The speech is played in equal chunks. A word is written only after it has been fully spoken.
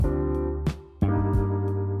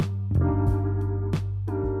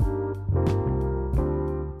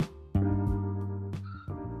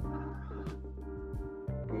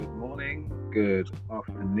good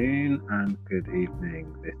afternoon and good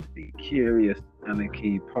evening. This is the Curious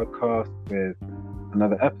Anarchy podcast with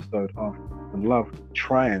another episode of the Love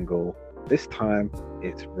Triangle. This time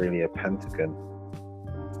it's really a pentagon.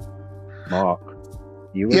 Mark,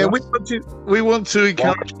 you with us? we want to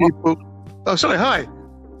encourage people. Oh, sorry. Hi.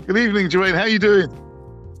 Good evening, Joanne. How are you doing?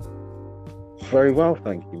 Very well,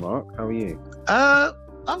 thank you, Mark. How are you?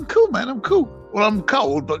 I'm cool, man. I'm cool. Well, I'm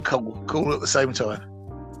cold, but cool at the same time.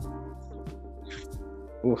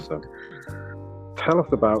 Awesome. Tell us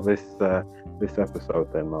about this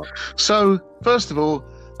episode then, Mark. So, first of all,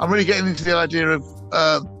 I'm really getting into the idea of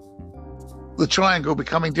the triangle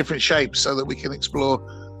becoming different shapes so that we can explore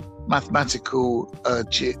mathematical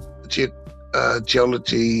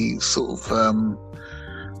geology sort of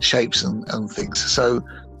shapes and things. So,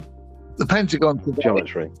 the Pentagon today,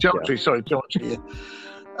 geometry.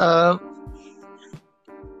 Yeah.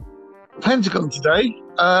 Pentagon today.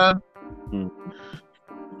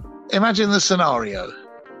 Imagine the scenario.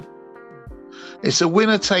 It's a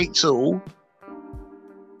winner takes all,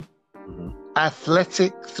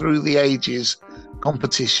 athletic through the ages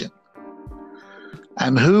competition,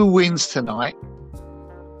 and who wins tonight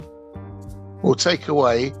will take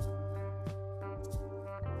away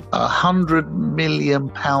 £100 million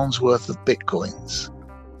worth of bitcoins.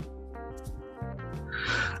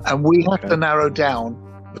 And we have to narrow down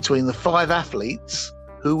between the 5 athletes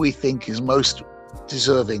who we think is most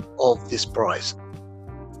deserving of this prize.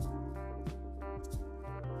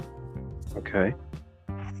 Okay.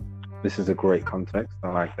 This is a great context. I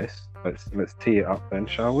like this. Let's tee it up then,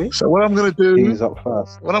 shall we? So what I'm going to do... Tease up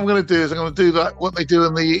first. What I'm going to do is I'm going to do like what they do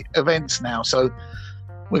in the events now. So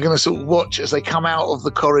we're going to sort of watch as they come out of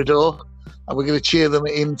the corridor and we're going to cheer them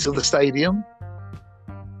into the stadium.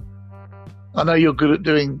 I know you're good at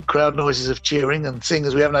doing crowd noises of cheering, and seeing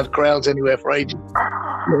as we haven't had crowds anywhere for ages.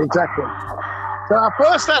 Yeah, exactly. So our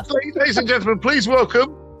first athlete, ladies and gentlemen, please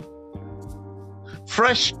welcome,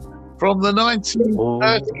 fresh from the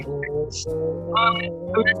 1930s,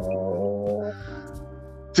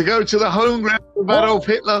 to go to the home ground of Adolf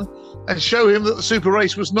Hitler and show him that the super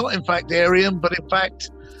race was not in fact Aryan, but in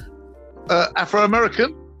fact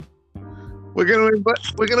Afro-American. We're going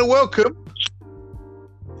to welcome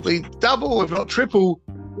the double, if not triple,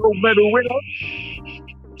 gold medal winner,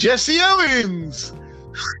 Jesse Owens.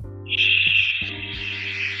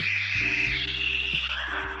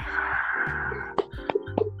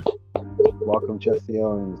 Welcome, Jesse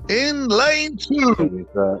Owens. In lane 2,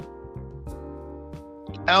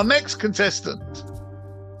 our next contestant.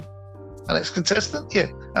 Our next contestant? Yeah.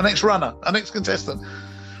 Our next runner. Our next contestant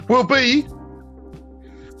will be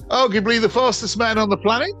arguably the fastest man on the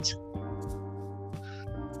planet.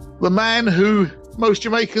 The man who most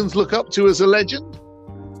Jamaicans look up to as a legend.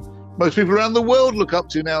 Most people around the world look up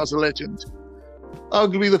to now as a legend.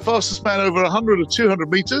 Arguably the fastest man over 100 or 200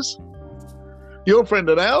 meters. Your friend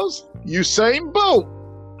and ours, Usain Bolt.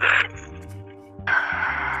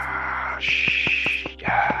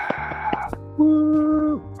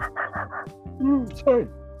 Sorry.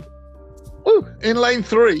 In lane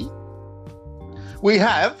 3, we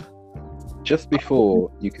have... Just before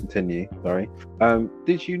you continue, sorry,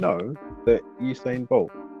 did you know that Usain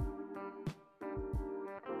Bolt...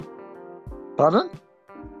 Pardon?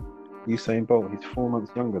 Usain Bolt, he's 4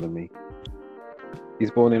 months younger than me. He's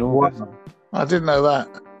born in August. Wow. I didn't know that.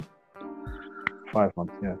 5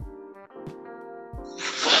 months, yeah.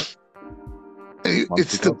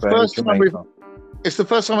 It's the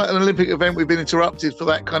first time at an Olympic event we've been interrupted for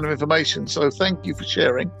that kind of information, so thank you for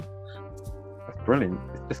sharing. That's brilliant.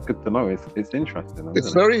 It's just good to know. It's interesting.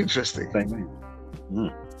 It's very interesting. Same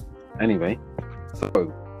age. Anyway,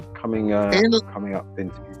 so coming up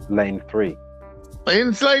into lane 3.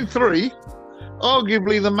 In lane 3,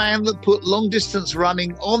 arguably the man that put long distance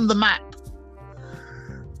running on the map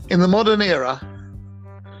in the modern era.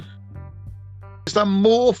 He's done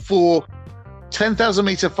more for 10,000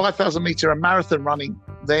 meter, 5,000 meter, and marathon running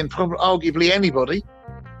than probably arguably anybody.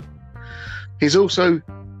 He's also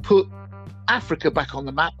put Africa back on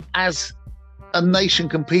the map as a nation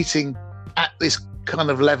competing at this kind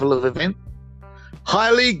of level of event.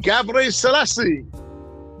 Haile Gabriel Selassie,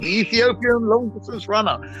 the Ethiopian long distance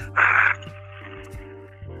runner.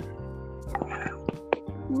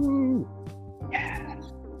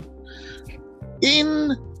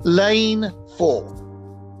 In lane 4,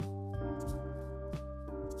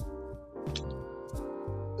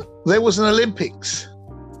 there was an Olympics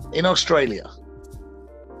in Australia,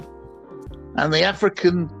 and the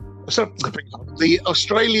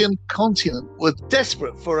Australian continent were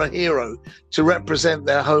desperate for a hero to represent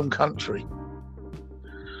their home country.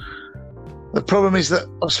 The problem is that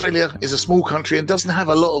Australia is a small country and doesn't have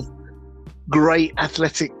a lot of great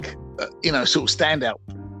athletic, sort of standout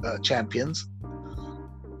champions,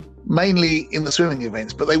 mainly in the swimming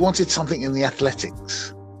events, but they wanted something in the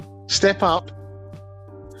athletics. Step up,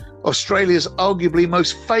 Australia's arguably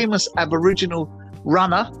most famous Aboriginal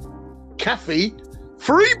runner, Kathy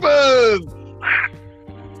Freeburn.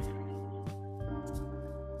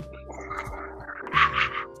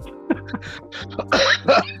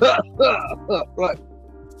 Right.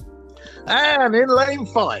 And in lane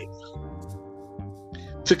 5,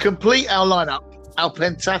 to complete our lineup, our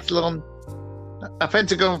Pentagon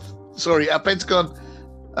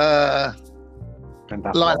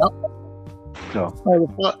lineup. No.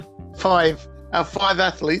 Our 5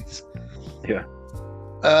 athletes. Yeah.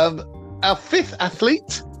 Our 5th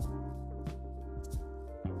athlete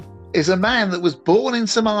is a man that was born in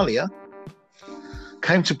Somalia,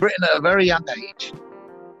 came to Britain at a very young age,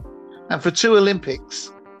 and for 2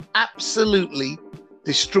 Olympics absolutely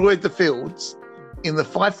destroyed the fields in the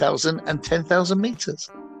 5,000 and 10,000 meters.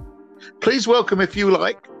 Please welcome, if you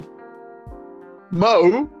like,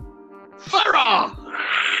 Mo Farah.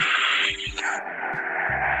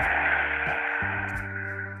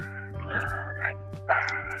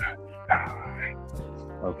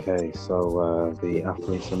 Okay, so the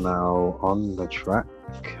athletes are now on the track,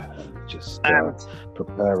 just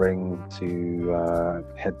preparing to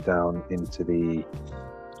head down into the,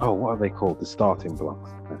 what are they called? The starting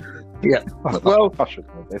blocks. Yeah. Well, I should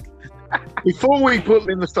know this. Before we put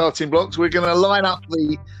in the starting blocks, we're going to line up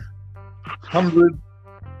the 100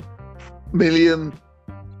 million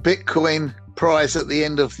Bitcoin prize at the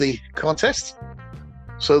end of the contest,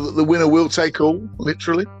 so that the winner will take all,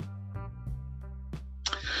 literally.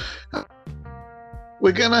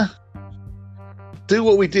 We're going to do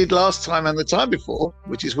what we did last time and the time before,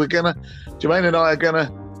 which is Jermaine and I are going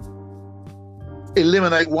to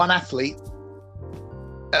eliminate one athlete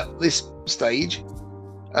at this stage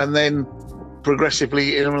and then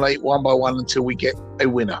progressively eliminate one by one until we get a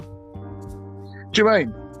winner.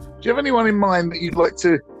 Jermaine, do you have anyone in mind that you'd like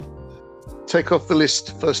to take off the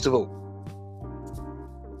list first of all?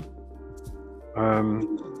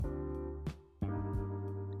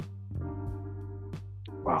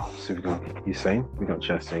 Wow, so we got Usain, we got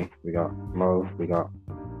Jesse, we got Mo, we got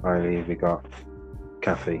Riley, we got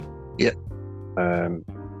Kathy. Yeah.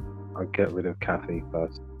 I'll get rid of Kathy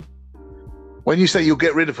first. When you say you'll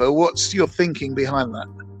get rid of her, what's your thinking behind that?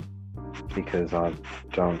 Because I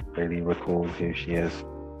don't really recall who she is.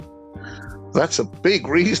 That's a big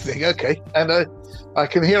reasoning, okay. And I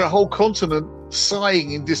can hear a whole continent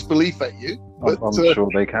sighing in disbelief at you. But, I'm sure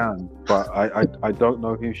they can, but I don't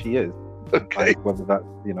know who she is. Okay. Whether that's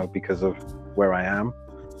because of where I am.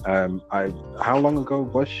 How long ago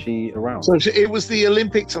was she around? So it was the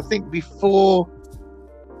Olympics, I think, before.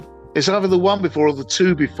 It's either the one before or the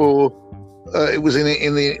 2 before. It was in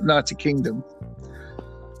the United Kingdom.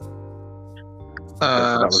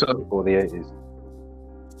 That was before the 80s.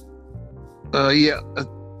 Yeah.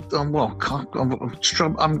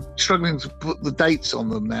 I'm struggling to put the dates on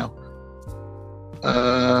them now.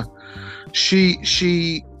 She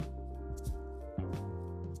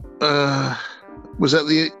was at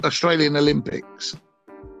the Australian Olympics,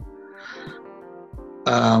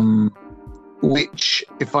 which,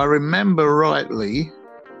 if I remember rightly,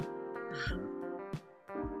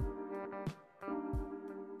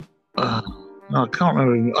 no, I can't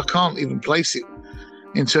remember. I can't even place it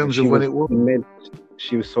in terms of when it was.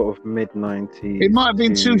 She was sort of mid-90s. It might have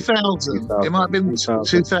been 2000. It might have been 2000.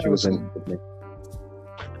 She was in Sydney.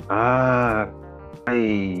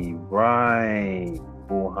 Hey, right.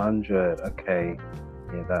 400. Okay.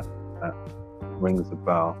 Yeah, that rings a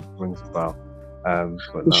bell. But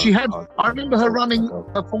no, she had. I remember her running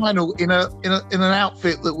a final in an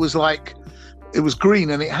outfit that was like, it was green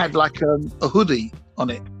and it had like a hoodie on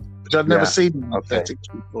it, which I'd never seen in athletics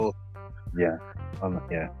before. Yeah.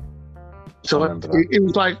 Yeah. So it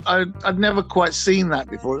was like I'd never quite seen that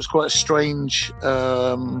before. It was quite a strange.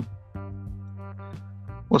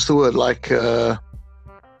 What's the word? Like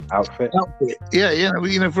outfit. Yeah.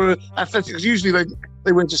 For athletics, usually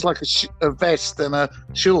they wear just like a vest and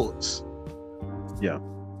shorts. Yeah.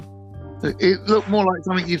 It looked more like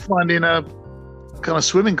something you'd find in a kind of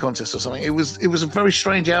swimming contest or something. It was a very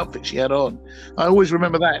strange outfit she had on. I always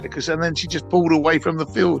remember that and then she just pulled away from the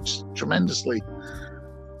field tremendously.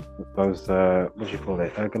 Those what do you call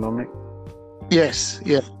it? Ergonomic? Yes,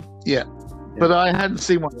 yeah. But I hadn't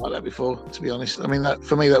seen one like that before, to be honest. I mean, that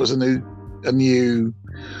for me that was a new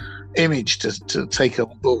image to take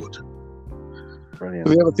on board. Brilliant.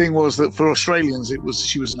 The other thing was that for Australians,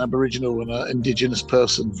 she was an Aboriginal and an Indigenous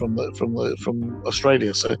person from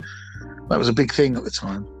Australia, so that was a big thing at the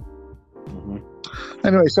time. Mm-hmm.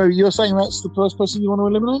 Anyway, so you're saying that's the first person you want to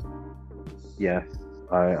eliminate? Yes,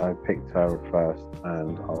 I picked her first,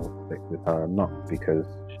 and I'll stick with her. Not because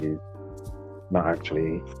she's not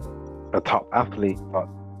actually a top athlete, but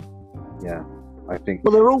yeah, I think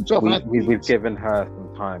Well, they're all top athletes. We've given her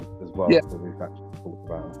some time as well, Yeah. so we've actually talked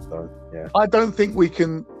about her. So yeah, I don't think we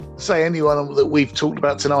can say anyone that we've talked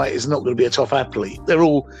about tonight is not going to be a top athlete. They're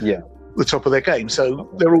all the top of their game, so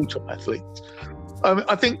they're all top athletes.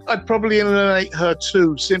 I think I'd probably eliminate her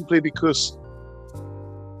too, simply because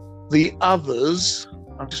the others,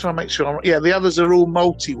 I'm just trying to make sure, the others are all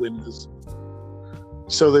multi-winners.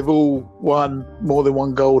 So they've all won more than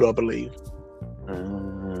one gold, I believe.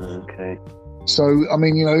 Okay. So, I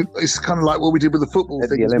mean, it's kind of like what we did with the football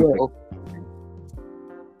thing as well.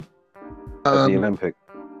 At the Olympics.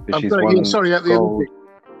 At the gold Olympics.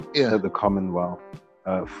 Yeah. At the Commonwealth.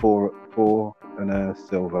 4 and a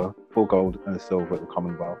silver, 4 gold and a silver at the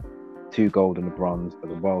Commonwealth, 2 gold and a bronze at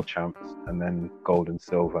the World Champs, and then gold and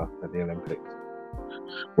silver at the Olympics.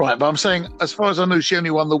 Right, but I'm saying, as far as I know, she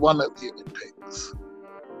only won the one at the Olympics.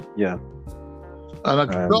 Yeah. And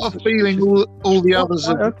I've got a feeling all the others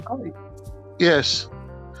have... Yes.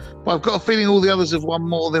 But I've got a feeling all the others have won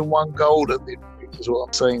more than one gold at the Olympics, is what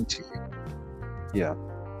I'm saying to you. Yeah.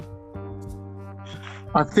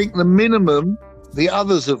 I think the minimum the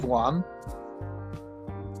others have won,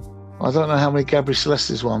 I don't know how many Gabri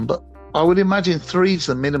Celeste's won, but I would imagine 3's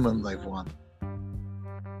the minimum they've won.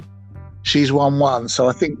 She's won 1, so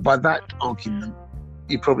I think by that argument,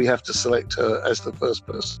 you probably have to select her as the first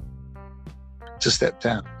person to step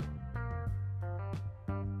down.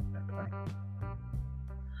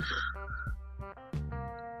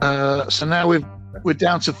 So now we're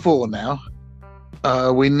down to 4 now.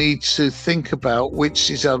 We need to think about which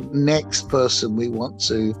is our next person we want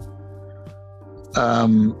to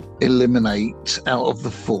eliminate out of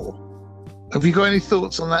the 4. Have you got any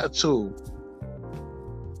thoughts on that at all?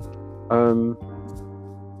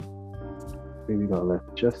 Who we got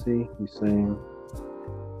left? Jesse, Hussein,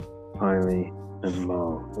 Hailey, and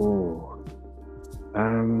Mo.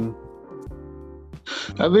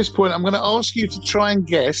 At this point, I'm going to ask you to try and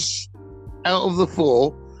guess out of the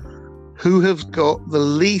 4 who has got the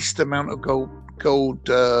least amount of gold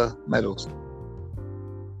medals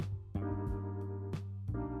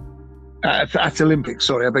at Olympics.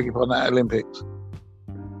 Sorry, I beg your pardon. At Olympics.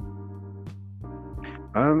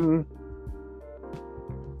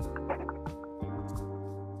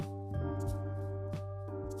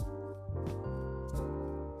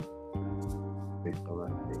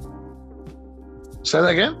 Say that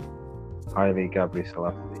again. Hailey Gabri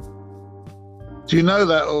Selassie. Do you know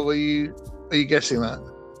that, or are you guessing that?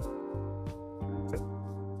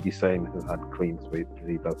 Usain has had clean sweep because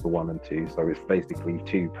he does the 1 and 2, so it's basically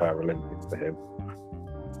 2 per Olympics for him.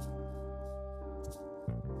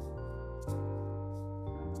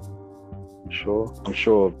 I'm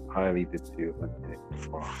sure Hailey did 2 Olympics.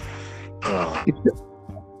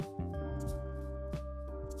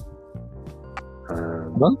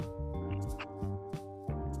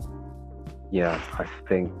 Yeah, I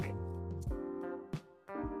think.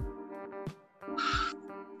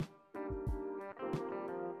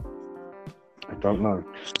 I don't know.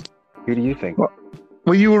 Who do you think?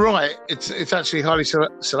 Well, you were right. It's actually Haile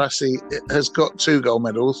Selassie has got 2 gold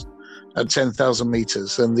medals at 10,000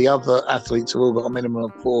 meters, and the other athletes have all got a minimum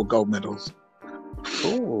of 4 gold medals.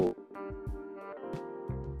 Cool.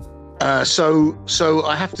 So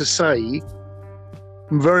I have to say,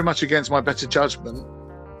 very much against my better judgment,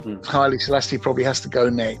 Haile Selassie probably has to go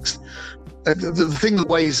next. The thing that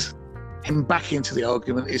weighs him back into the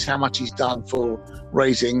argument is how much he's done for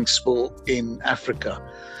raising sport in Africa.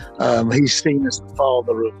 He's seen as the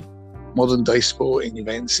father of modern day sporting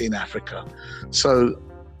events in Africa. So,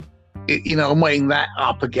 I'm weighing that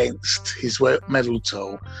up against his medal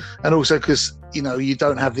toll. And also because, you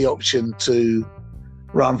don't have the option to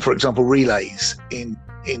run, for example, relays in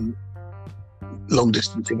long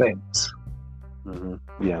distance events. Mm-hmm.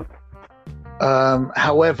 Yeah.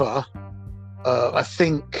 However, I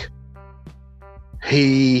think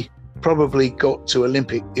he probably got to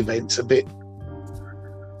Olympic events a bit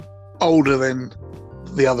older than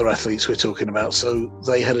the other athletes we're talking about, so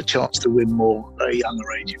they had a chance to win more at a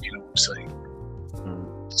younger age, if you know what I'm saying.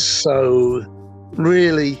 So,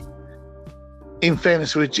 really, in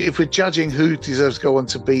fairness, if we're judging who deserves to go on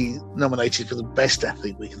to be nominated for the best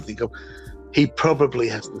athlete we can think of, he probably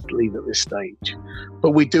has to leave at this stage.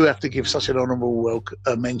 But we do have to give such an honourable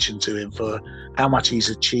mention to him for how much he's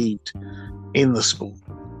achieved in the sport,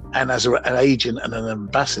 and as an agent and an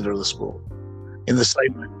ambassador of the sport. In the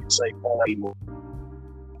same way, you say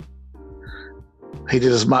he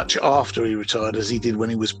did as much after he retired as he did when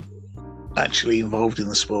he was actually involved in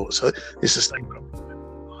the sport. So it's the same problem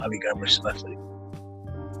with highly glamorous athlete.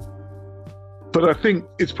 But I think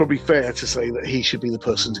it's probably fair to say that he should be the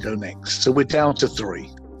person to go next. So we're down to 3.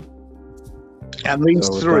 And these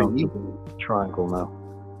So we're 3... down to the triangle now.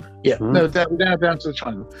 Yeah, no, we're now down to the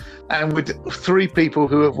triangle. And with 3 people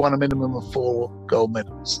who have won a minimum of 4 gold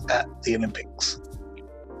medals at the Olympics.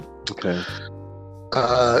 Okay.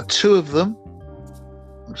 2 of them,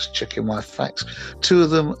 I'm just checking my facts, 2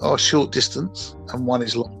 of them are short distance and 1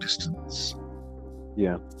 is long distance.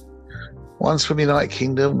 Yeah. One's from the United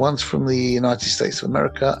Kingdom, one's from the United States of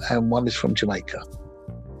America, and 1 is from Jamaica.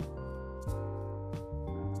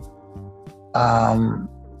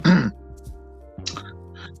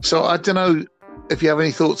 So I don't know if you have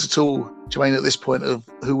any thoughts at all, Jermaine, at this point of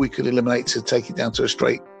who we could eliminate to take it down to a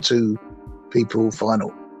straight 2 people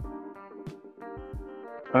final.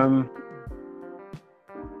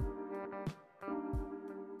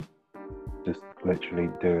 Just literally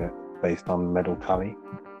do it based on medal tally.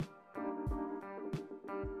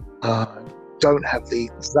 Don't have the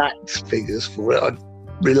exact figures for it. I'm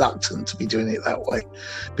reluctant to be doing it that way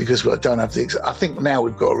because I don't have the. I think now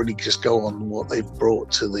we've got to really just go on what they've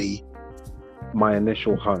brought to the. My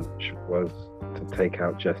initial hunch was to take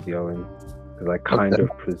out Jesse Owens because I kind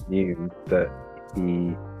of presumed that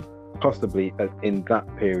he possibly in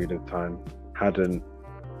that period of time hadn't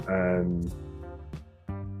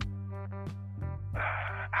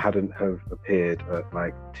have appeared at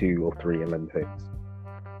like 2 or 3 Olympics.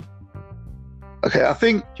 Okay, I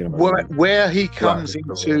think where he comes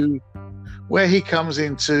into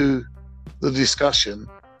the discussion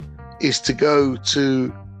is to go to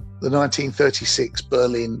the 1936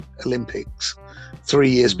 Berlin Olympics, 3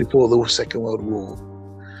 years before the Second World War,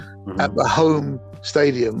 at the home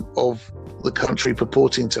stadium of the country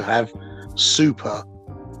purporting to have super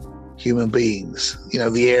human beings, you know,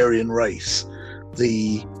 the Aryan race,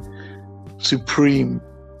 the supreme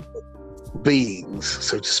beings,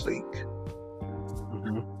 so to speak.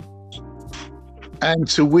 And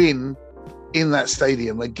to win in that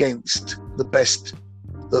stadium against the best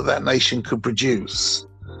that nation could produce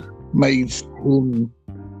made him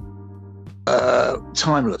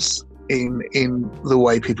timeless in the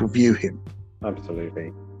way people view him.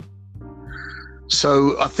 Absolutely.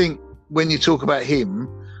 So I think when you talk about him,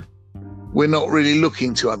 we're not really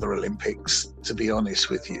looking to other Olympics, to be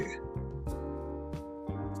honest with you.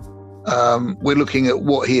 We're looking at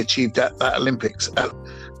what he achieved at that Olympics,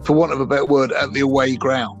 for want of a better word, at the away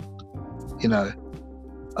ground, you know.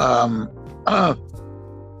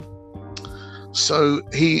 So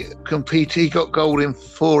he got gold in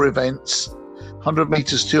 4 events: 100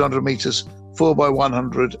 meters, 200 meters,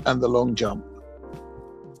 4x100, and the long jump.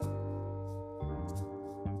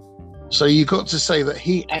 So you got to say that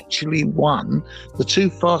he actually won the 2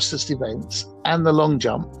 fastest events and the long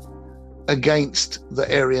jump against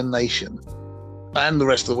the Aryan nation and the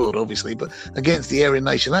rest of the world, obviously, but against the Aryan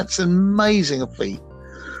nation. That's an amazing feat,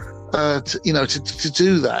 to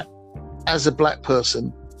do that as a black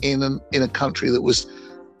person in a country that was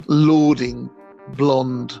lauding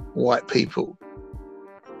blonde white people.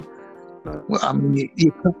 Well, I mean,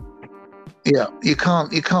 you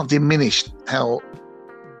can't diminish how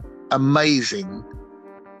amazing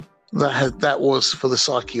that was for the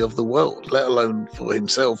psyche of the world, let alone for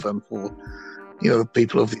himself and for the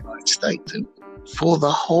people of the United States and for the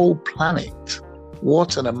whole planet.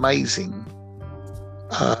 What an amazing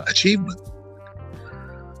achievement.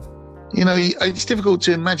 It's difficult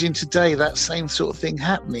to imagine today that same sort of thing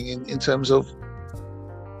happening in terms of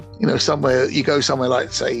somewhere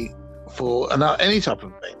like, say, for any type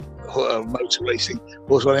of event, motor racing,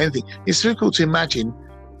 horse riding, anything. It's difficult to imagine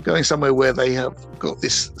going somewhere where they have got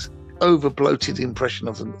this over-bloated impression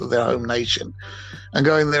of their home nation and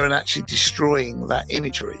going there and actually destroying that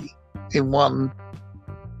imagery in one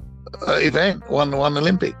event, one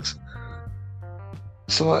Olympics.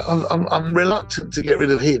 So I'm reluctant to get rid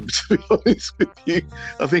of him, to be honest with you.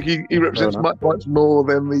 I think he represents much more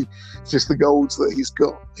than just the golds that he's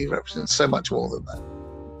got. He represents so much more than that.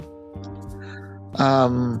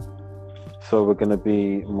 So we're going to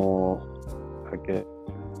be more, I guess,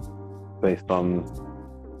 based on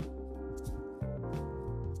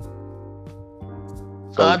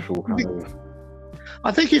social kind of.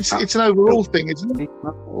 I think it's an overall thing, isn't it?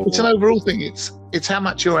 It's an overall thing. It's how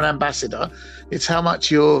much you're an ambassador. It's how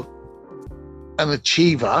much you're an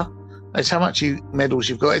achiever. It's how much medals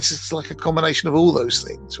you've got. It's like a combination of all those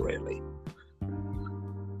things, really.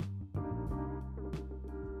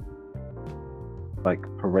 like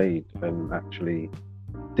parade and actually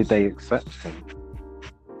did they accept him?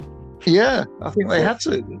 Yeah, I think they had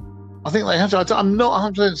to. I'm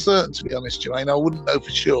not 100% certain, to be honest, Jermaine. I wouldn't know for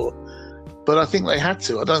sure, but I think they had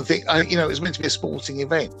to. I don't think it was meant to be a sporting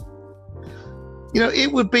event.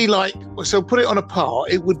 It would be like, so put it on a par.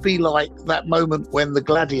 It would be like that moment when the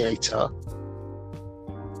gladiator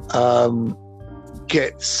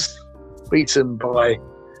gets beaten by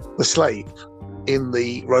the slave in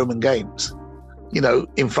the Roman Games,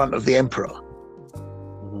 in front of the emperor.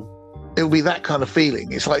 Mm-hmm. It would be that kind of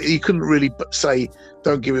feeling. It's like you couldn't really say,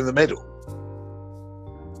 don't give him the medal.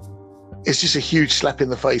 It's just a huge slap in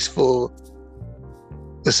the face for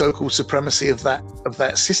the so-called supremacy of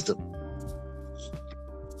that system.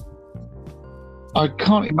 I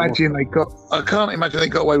can't imagine they got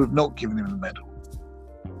away with not giving him the medal.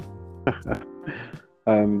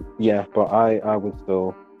 Yeah, but I would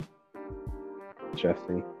still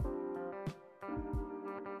Jesse.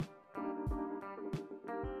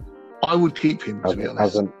 I would keep him, to be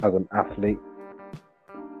honest. As an athlete,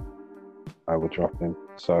 I would drop him.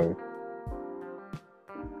 So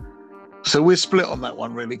we're split on that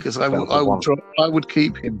one, really, because I would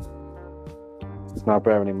keep him. Now,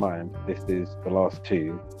 bearing in mind, this is the last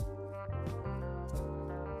two.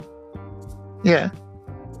 Yeah.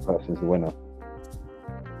 The person's the winner.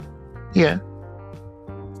 Yeah.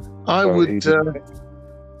 I would.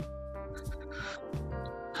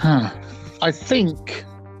 I think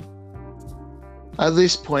at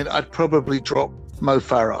this point I'd probably drop Mo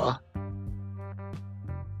Farah.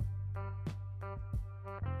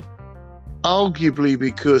 Arguably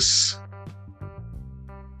because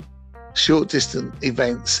short distance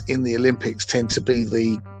events in the Olympics tend to be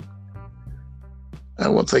the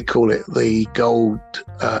what do they call it? The gold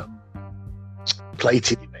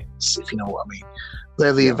plated events, if you know what I mean.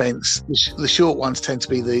 They're the events. The short ones tend to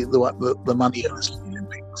be the money earners for the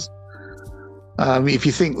Olympics. If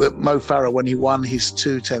you think that Mo Farah, when he won his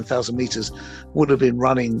 10,000 meters, would have been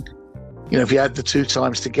running, if you add the two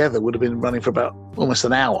times together, would have been running for about almost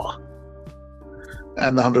an hour.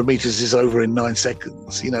 And the 100 meters is over in 9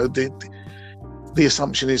 seconds. The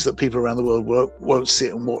assumption is that people around the world won't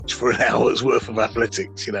sit and watch for an hour's worth of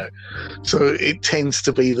athletics. So it tends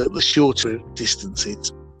to be that the shorter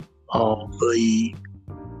distances are the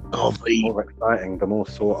more exciting, the more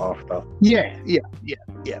sought after. Yeah.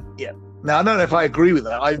 Now I don't know if I agree with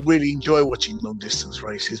that. I really enjoy watching long distance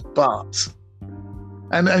races, but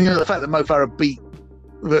and the fact that Mo Farah beat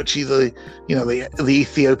virtually the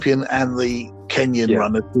Ethiopian and the Kenyan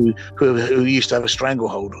runner who used to have a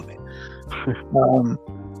stranglehold on it.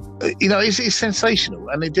 It's sensational,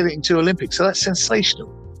 and they did it in 2 Olympics, so that's sensational.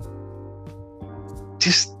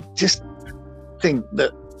 Just think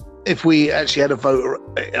that if we actually had a vote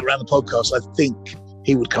around the podcast, I think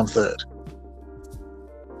he would come third.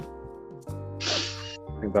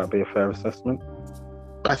 I think that'd be a fair assessment.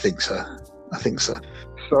 I think so.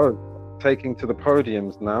 So, taking to the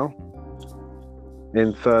podiums now.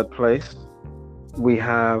 In third place, we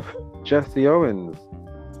have Jesse Owens.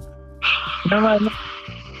 No,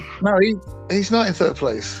 he's not in third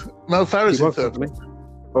place. Mo Farah's in third place.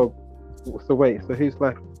 Oh, so wait, so who's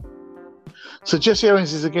left? So Jesse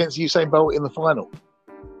Owens is against Usain Bolt in the final.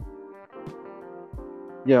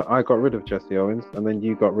 Yeah, I got rid of Jesse Owens, and then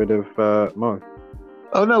you got rid of Mo.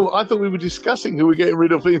 Oh no, I thought we were discussing who we're getting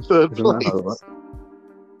rid of in third place.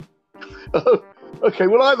 Oh, okay,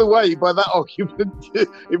 well either way, by that argument,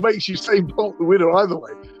 it makes Usain Bolt the winner either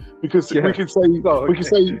way, because we can say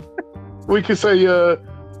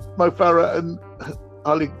Mo Farah and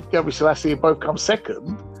Haile Gebrselassie both come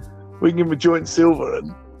second. We can give him a joint silver,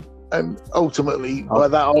 and ultimately, by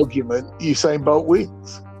that argument, Usain Bolt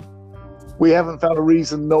wins. We haven't found a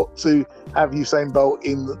reason not to have Usain Bolt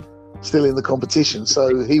still in the competition,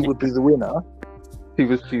 so he would be the winner. He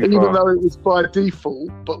was too and far. Even though it was by default,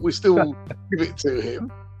 but we still give it to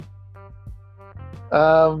him.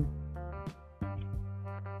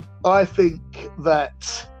 I think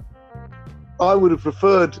that I would have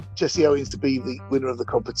preferred Jesse Owens to be the winner of the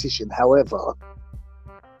competition. However,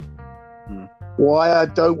 why I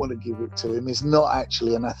don't want to give it to him is not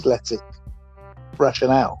actually an athletic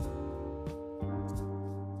rationale.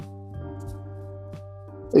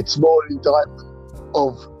 It's more an indictment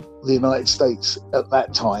of the United States at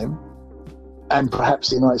that time, and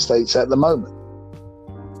perhaps the United States at the moment.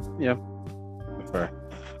 Yeah, it's a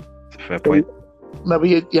fair point. No, but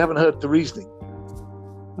you haven't heard the reasoning.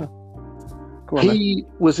 He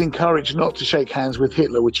was encouraged not to shake hands with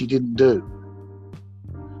Hitler, which he didn't do.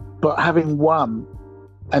 But having won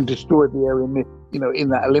and destroyed the Aryan myth, in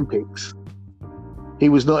that Olympics, he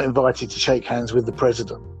was not invited to shake hands with the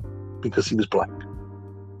president because he was black.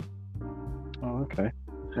 Okay.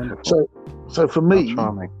 Wonderful. So for How me,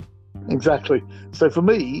 charming. exactly. So for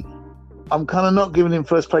me, I'm kind of not giving him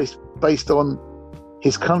first place based on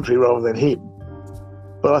his country rather than him.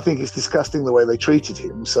 But I think it's disgusting the way they treated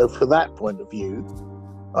him. So for that point of view,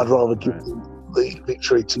 I'd rather give the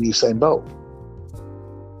victory to Usain Bolt.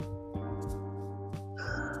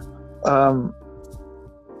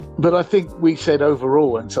 But I think we said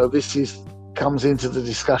overall, and so this comes into the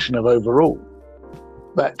discussion of overall.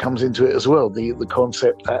 That comes into it as well. The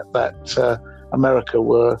concept that America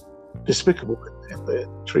were despicable in their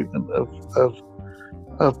treatment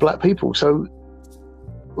of black people. So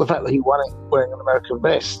the fact that he won it wearing an American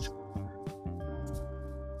vest,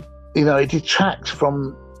 it detracts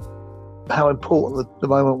from how important the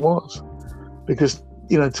moment was, because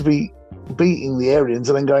to be beating the Aryans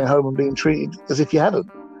and then going home and being treated as if you hadn't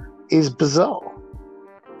is bizarre.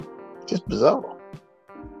 Just bizarre.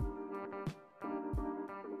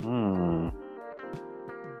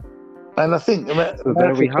 And I think so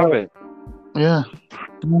there we have it. Yeah.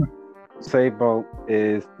 Usain Bolt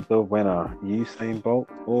is the winner. Usain Bolt.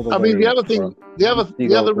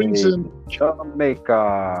 The other reason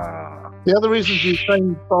Jamaica. The other reason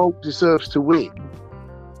Usain Bolt deserves to win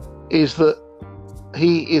is that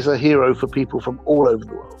he is a hero for people from all over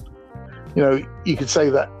the world. You could say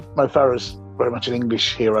that Mo Farah's very much an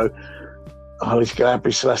English hero. Haile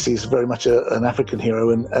Selassie is very much an African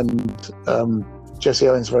hero, and Jesse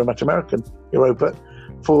Owens is very much American hero. But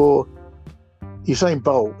for Usain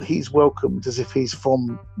Bolt, he's welcomed as if he's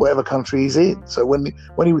from whatever country he's in. So when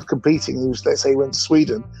he was competing, let's say he went to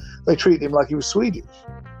Sweden, they treated him like he was Swedish.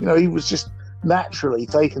 He was just naturally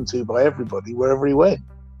taken to by everybody wherever he went.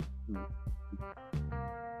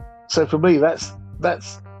 So for me, that's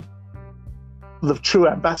the true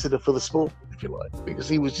ambassador for the sport, if you like, because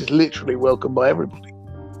he was just literally welcomed by everybody.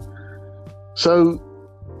 So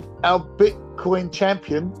our Bitcoin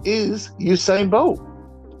champion is Usain Bolt.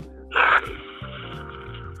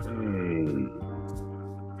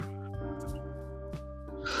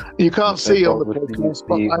 You can't see on the podcast,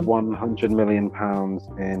 but £100 million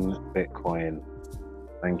in Bitcoin.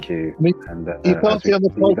 Thank you. And you can't see on the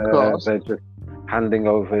podcast. They're just handing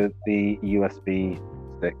over the USB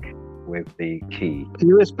stick with the key.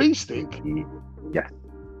 USB stick? Yes.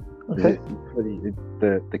 Okay.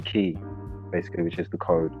 The key, basically, which is the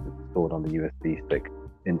code stored on the USB stick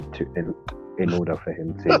in order for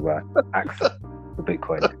him to access the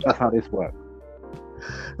Bitcoin. That's how this works.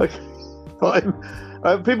 Okay. Fine.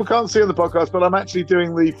 People can't see on the podcast, but I'm actually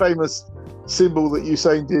doing the famous symbol that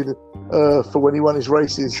Usain did for when he won his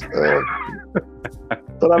races.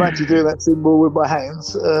 But I'm actually doing that symbol with my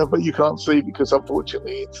hands, but you can't see because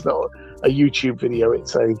unfortunately it's not a YouTube video,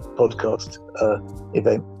 it's a podcast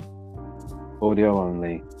event. Audio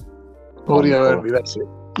only. Audio only, that's it.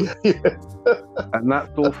 Yeah. And that's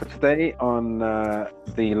all for today on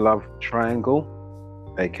the Love Triangle,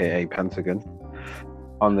 aka Pentagon,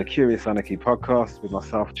 on the Curious Anarchy podcast with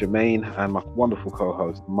myself, Jermaine, and my wonderful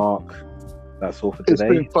co-host, Mark. That's all for today.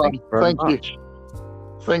 It's been fun. Thank you very much.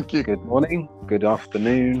 Thank you. Good morning, good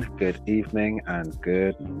afternoon, good evening, and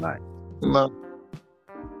good night. No.